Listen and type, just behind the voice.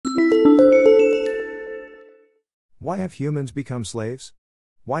Why have humans become slaves?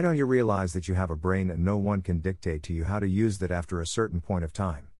 Why don't you realize that you have a brain and no one can dictate to you how to use that after a certain point of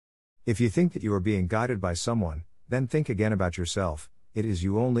time? If you think that you are being guided by someone, then think again about yourself. It is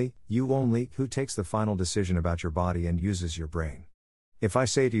you only, who takes the final decision about your body and uses your brain. If I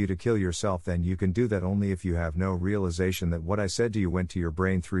say to you to kill yourself, then you can do that only if you have no realization that what I said to you went to your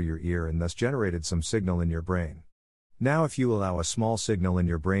brain through your ear and thus generated some signal in your brain. Now if you allow a small signal in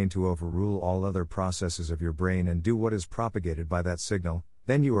your brain to overrule all other processes of your brain and do what is propagated by that signal,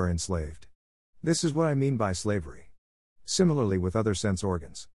 then you are enslaved. This is what I mean by slavery. Similarly with other sense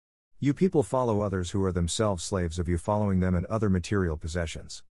organs. You people follow others who are themselves slaves of you following them and other material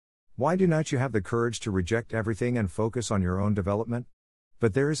possessions. Why do not you have the courage to reject everything and focus on your own development?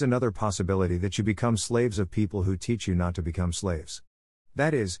 But there is another possibility that you become slaves of people who teach you not to become slaves.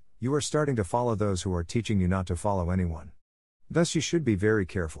 That is, you are starting to follow those who are teaching you not to follow anyone. Thus you should be very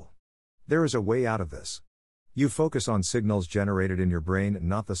careful. There is a way out of this. You focus on signals generated in your brain and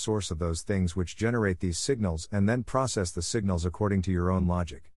not the source of those things which generate these signals and then process the signals according to your own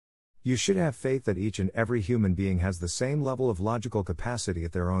logic. You should have faith that each and every human being has the same level of logical capacity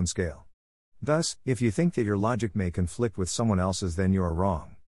at their own scale. Thus, if you think that your logic may conflict with someone else's, then you are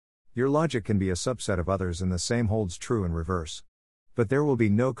wrong. Your logic can be a subset of others and the same holds true in reverse. But there will be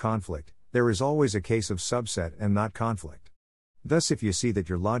no conflict, there is always a case of subset and not conflict. Thus if you see that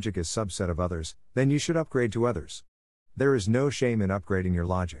your logic is subset of others, then you should upgrade to others. There is no shame in upgrading your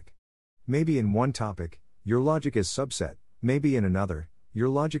logic. Maybe in one topic, your logic is subset, maybe in another, your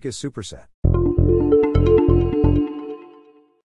logic is superset.